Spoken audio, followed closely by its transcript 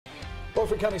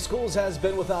Beaufort County Schools has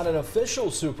been without an official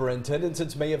superintendent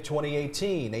since May of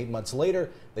 2018. 8 months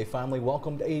later, they finally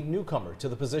welcomed a newcomer to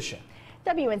the position.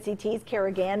 WNCT's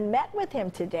Kara Gann met with him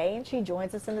today, and she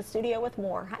joins us in the studio with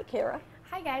more. Hi, Kara.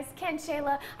 Hi guys, Ken,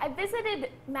 Shayla. I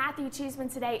visited Matthew Cheeseman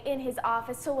today in his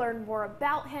office to learn more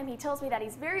about him. He tells me that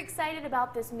he's very excited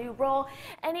about this new role,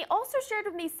 and he also shared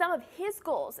with me some of his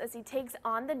goals as he takes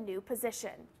on the new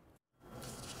position.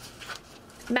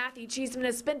 Matthew Cheeseman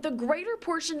has spent the greater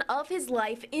portion of his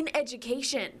life in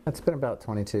education. It's been about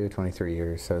 22, 23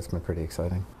 years, so it's been pretty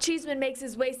exciting. Cheeseman makes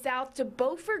his way south to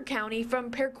Beaufort County from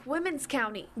Perquimans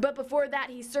County, but before that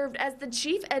he served as the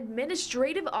Chief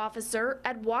Administrative Officer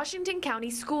at Washington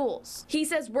County Schools. He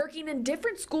says working in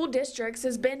different school districts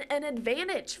has been an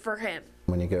advantage for him.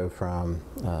 When you go from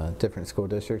different school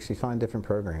districts, you find different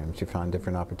programs, you find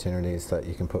different opportunities that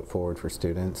you can put forward for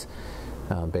students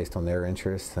based on their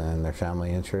interests and their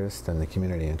family interests and the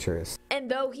community interests. And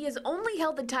though he has only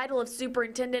held the title of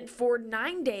superintendent for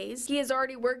 9 days, he is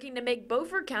already working to make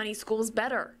Beaufort County schools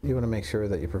better. You want to make sure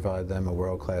that you provide them a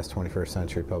world-class 21st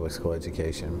century public school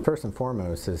education. First and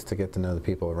foremost is to get to know the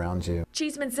people around you.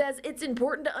 Cheeseman says it's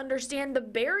important to understand the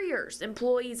barriers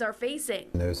employees are facing.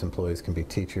 Those employees can be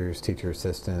teachers, teacher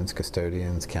assistants,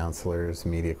 custodians, counselors,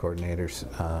 media coordinators,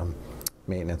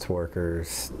 maintenance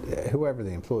workers, whoever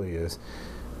the employee is.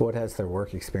 What has their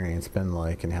work experience been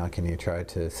like, and how can you try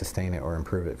to sustain it or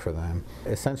improve it for them?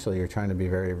 Essentially, you're trying to be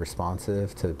very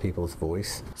responsive to people's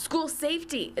voice. School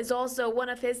safety is also one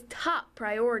of his top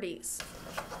priorities.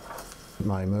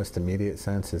 My most immediate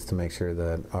sense is to make sure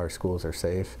that our schools are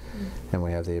safe and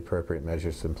we have the appropriate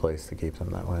measures in place to keep them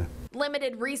that way.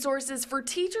 Limited resources for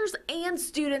teachers and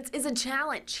students is a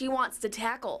challenge he wants to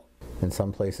tackle. In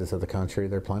some places of the country,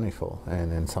 they're plentiful,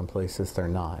 and in some places they're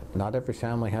not. Not every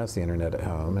family has the internet at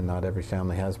home, and not every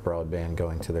family has broadband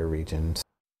going to their regions.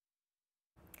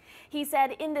 He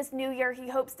said in this new year he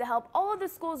hopes to help all of the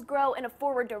schools grow in a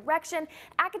forward direction,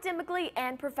 academically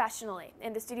and professionally.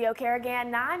 In the studio, Kara Gann,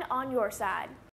 9 on your side.